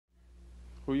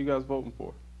Who you guys voting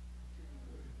for?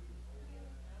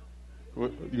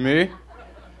 Me?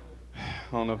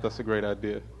 I don't know if that's a great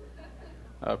idea.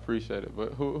 I appreciate it,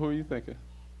 but who are you thinking?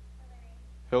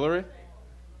 Hillary?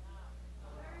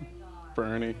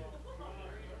 Bernie.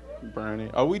 Bernie.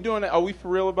 Are we doing that? Are we for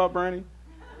real about Bernie?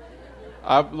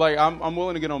 I'm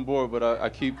willing to get on board, but I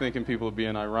keep thinking people are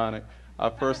being ironic. I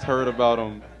first heard about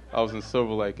him. I was in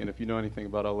Silver Lake, and if you know anything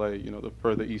about LA, you know the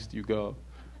further east you go,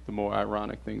 the more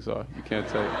ironic things are. You can't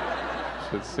take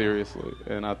shit seriously,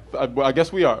 and I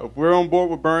guess we are. If we're on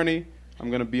board with Bernie, I'm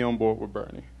gonna be on board with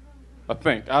Bernie. I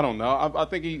think. I don't know. I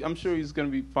think I'm sure he's gonna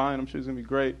be fine. I'm sure he's gonna be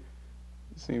great.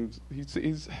 It seems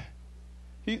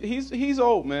he's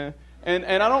old, man, and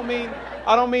I don't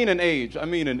mean in age. I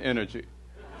mean in energy.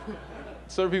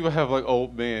 Certain people have like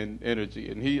old man energy,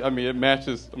 and it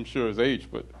matches, I'm sure, his age,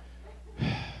 but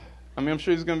I'm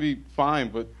sure he's gonna be fine,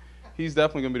 but he's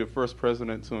definitely gonna be the first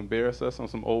president to embarrass us on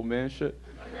some old man shit.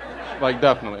 Like,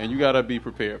 definitely, and you gotta be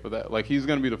prepared for that. Like, he's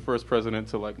gonna be the first president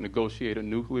to like negotiate a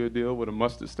nuclear deal with a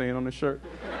mustard stain on his shirt,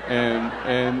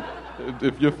 and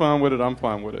if you're fine with it, I'm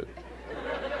fine with it.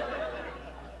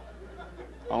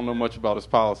 I don't know much about his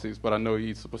policies, but I know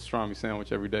he eats a pastrami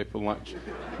sandwich every day for lunch.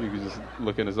 You can just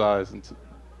look in his eyes and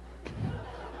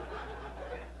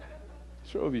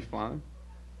sure it'll be fine.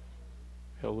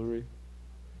 Hillary.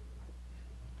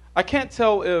 I can't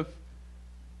tell if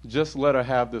just let her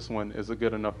have this one is a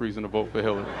good enough reason to vote for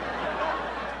Hillary.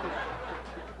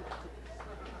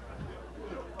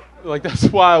 Like, that's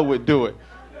why I would do it.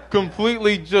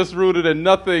 Completely just rooted in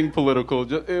nothing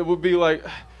political. It would be like,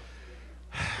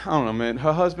 I don't know, man.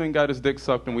 Her husband got his dick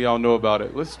sucked, and we all know about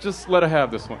it. Let's just let her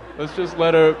have this one. Let's just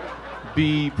let her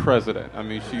be president. I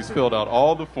mean, she's filled out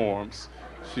all the forms.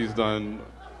 She's done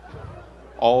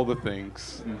all the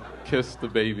things, and kissed the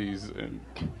babies, and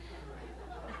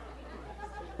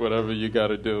whatever you got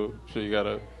to do. I'm sure you got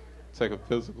to take a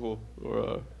physical, or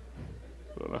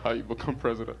I don't know how you become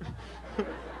president.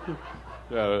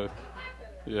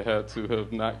 You had to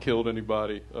have not killed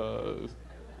anybody.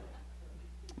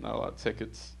 Not a lot of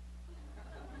tickets.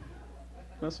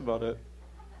 That's about it.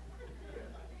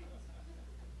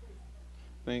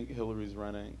 I think Hillary's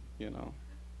running, you know.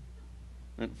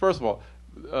 And first of all,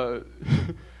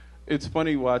 it's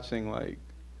funny watching like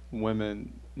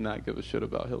women not give a shit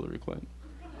about Hillary Clinton.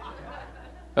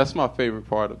 That's my favorite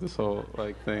part of this whole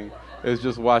like thing. Is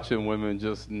just watching women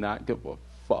just not give a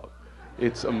fuck.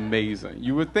 It's amazing.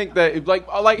 You would think that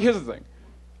like here's the thing.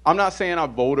 I'm not saying I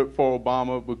voted for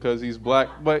Obama because he's black,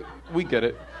 but we get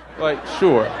it. Like,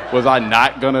 sure. Was I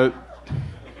not gonna?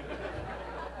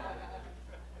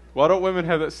 Why don't women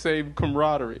have that same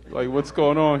camaraderie? Like, what's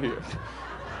going on here?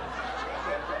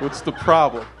 What's the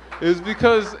problem? It's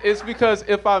because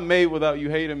if I may, without you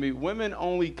hating me, women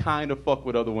only kind of fuck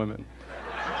with other women.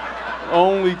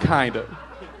 Only kind of.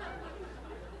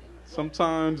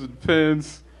 Sometimes it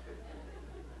depends.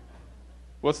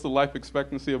 What's the life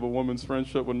expectancy of a woman's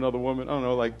friendship with another woman? I don't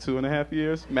know, like 2.5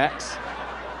 years, max,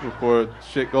 before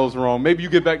shit goes wrong. Maybe you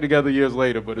get back together years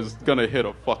later, but it's gonna hit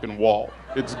a fucking wall.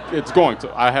 It's going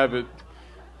to. I have it.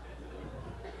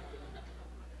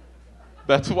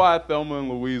 That's why Thelma and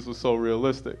Louise was so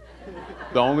realistic.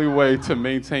 The only way to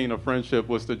maintain a friendship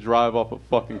was to drive off a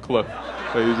fucking cliff.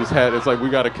 So you just had, it's like, we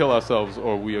gotta kill ourselves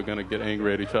or we are gonna get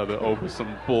angry at each other over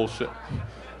some bullshit.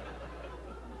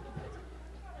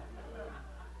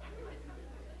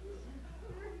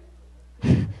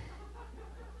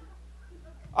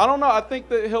 I don't know. I think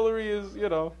that Hillary is, you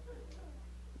know,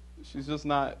 she's just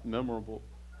not memorable.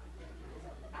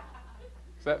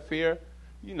 Is that fair?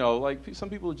 You know, like some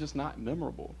people are just not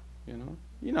memorable, you know?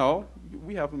 You know,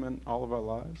 we have them in all of our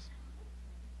lives.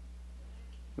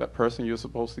 That person you're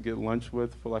supposed to get lunch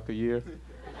with for like a year.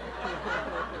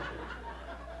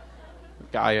 The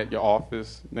guy at your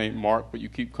office named Mark, but you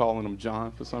keep calling him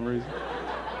John for some reason.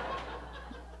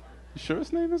 You sure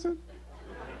his name isn't?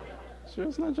 Sure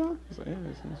it's not John? He's like, yeah,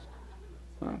 it's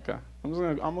not. Okay. I'm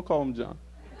gonna call him John.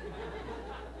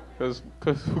 Cause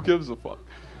who gives a fuck?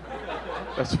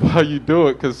 That's why you do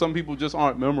it, because some people just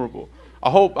aren't memorable. I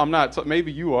hope I'm not,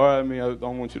 maybe you are. I mean, I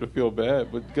don't want you to feel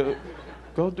bad, but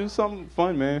go do something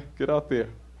fun, man. Get out there.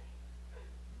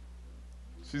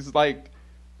 She's like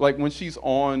when she's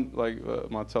on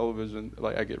my television,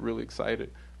 like I get really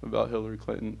excited about Hillary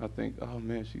Clinton. I think, oh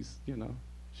man, she's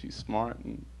smart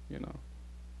and, you know,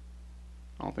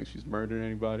 I don't think she's murdered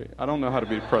anybody. I don't know how to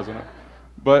be the president.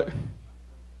 But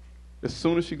as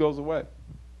soon as she goes away,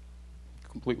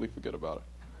 completely forget about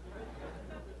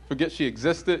her. Forget she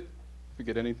existed.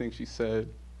 Forget anything she said.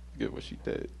 Forget what she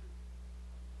did.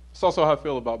 It's also how I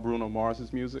feel about Bruno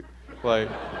Mars's music. Like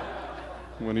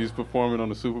When he's performing on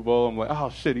the Super Bowl, I'm like, oh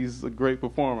shit, he's a great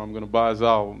performer. I'm gonna buy his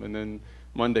album. And then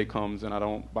Monday comes and I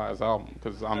don't buy his album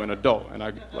because I'm an adult and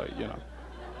I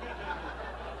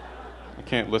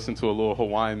can't listen to a little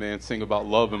Hawaiian man sing about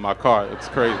love in my car. It's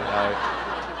crazy.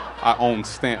 I own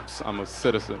stamps. I'm a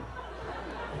citizen.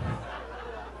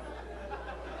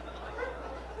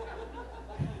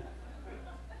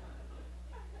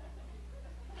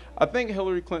 I think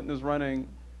Hillary Clinton is running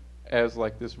as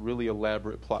like this really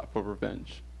elaborate plot for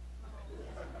revenge.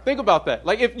 Think about that.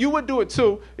 Like if you would do it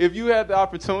too, if you had the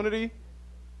opportunity,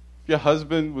 if your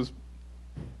husband was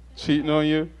cheating on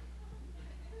you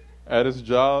at his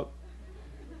job,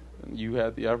 and you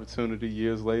had the opportunity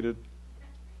years later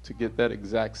to get that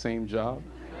exact same job,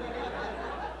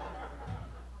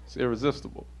 it's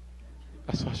irresistible.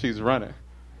 That's why she's running.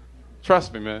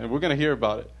 Trust me, man, and we're gonna hear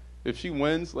about it. If she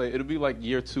wins, like it'll be like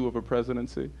year 2 of her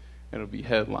presidency, and it'll be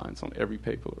headlines on every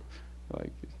paper,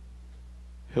 like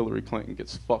Hillary Clinton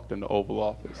gets fucked in the Oval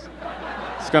Office.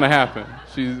 It's gonna happen.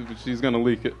 She's gonna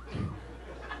leak it.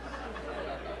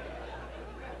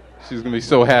 She's gonna be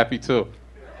so happy too.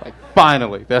 Like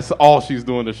finally, that's all she's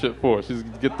doing the shit for. She's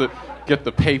get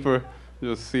the paper,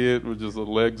 just see it with just the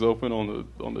legs open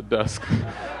on the desk.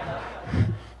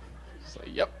 It's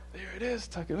like, yep, there it is.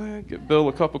 Tuck it in. Get Bill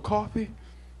a cup of coffee.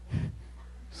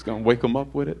 Just gonna wake him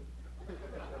up with it.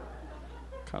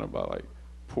 Kind of by like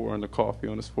pouring the coffee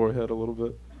on his forehead a little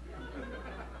bit.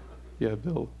 Yeah,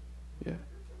 Bill. Yeah.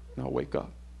 Now wake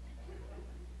up.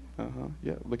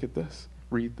 Yeah, look at this.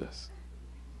 Read this.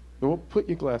 Well, put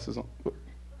your glasses on.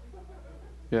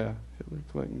 Yeah, Hillary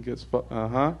Clinton gets fucked.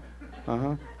 How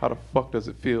the fuck does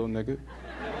it feel, nigga?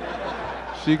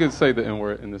 She could say the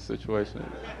N-word in this situation.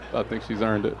 I think she's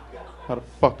earned it. How the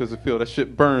fuck does it feel? That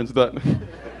shit burns, doesn't it?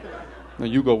 Now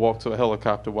you go walk to a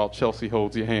helicopter while Chelsea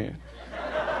holds your hand.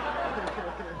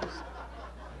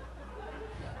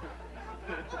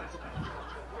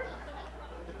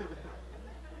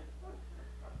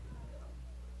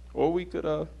 Or we could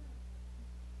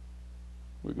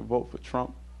vote for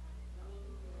Trump.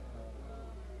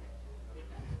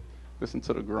 Listen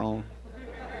to the groan.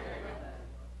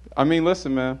 I mean,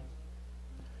 listen, man.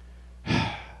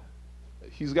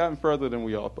 He's gotten further than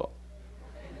we all thought.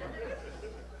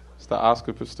 It's the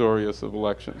Oscar Pistorius of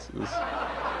elections.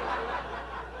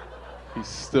 He's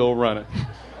still running.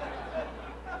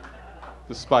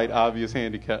 Despite obvious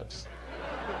handicaps.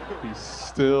 He's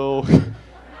still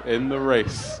in the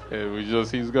race. And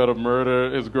he's got to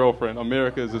murder his girlfriend.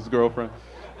 America is his girlfriend.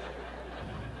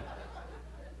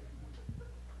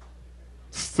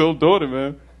 Still doing it,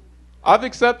 man. I've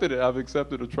accepted it. I've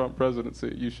accepted a Trump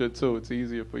presidency. You should too. It's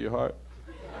easier for your heart.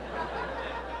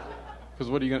 Because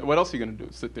what else are you gonna do?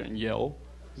 Sit there and yell?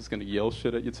 Just gonna yell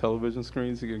shit at your television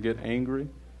screens? You're gonna get angry?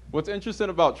 What's interesting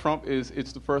about Trump is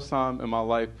it's the first time in my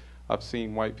life I've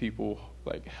seen white people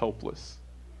like helpless.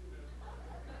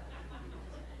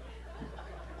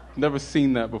 Never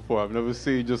seen that before. I've never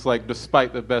seen just like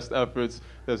despite the best efforts,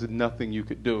 there's nothing you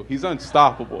could do. He's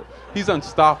unstoppable. He's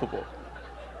unstoppable.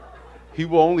 He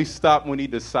will only stop when he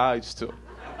decides to.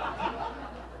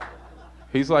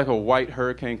 He's like a white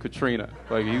Hurricane Katrina.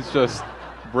 Like he's just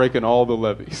breaking all the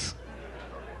levees.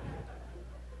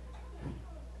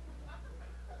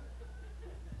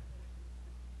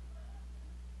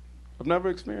 I've never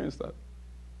experienced that.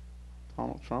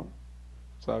 Donald Trump.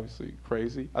 It's obviously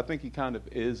crazy. I think he kind of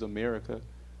is America.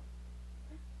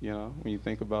 You know, when you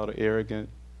think about it, arrogant,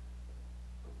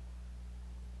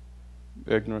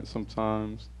 ignorant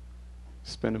sometimes,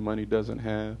 spending money doesn't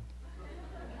have,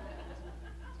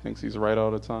 thinks he's right all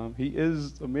the time. He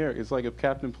is America. It's like if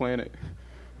Captain Planet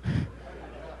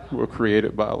were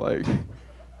created by like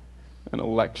an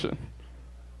election.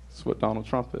 That's what Donald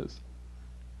Trump is.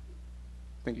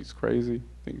 I think he's crazy.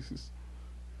 I think he's,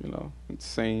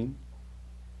 insane.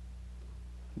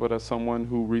 But as someone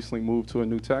who recently moved to a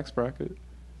new tax bracket,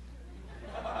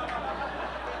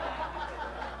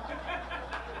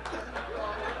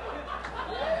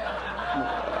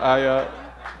 I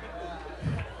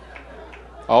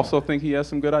also think he has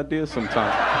some good ideas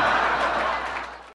sometimes.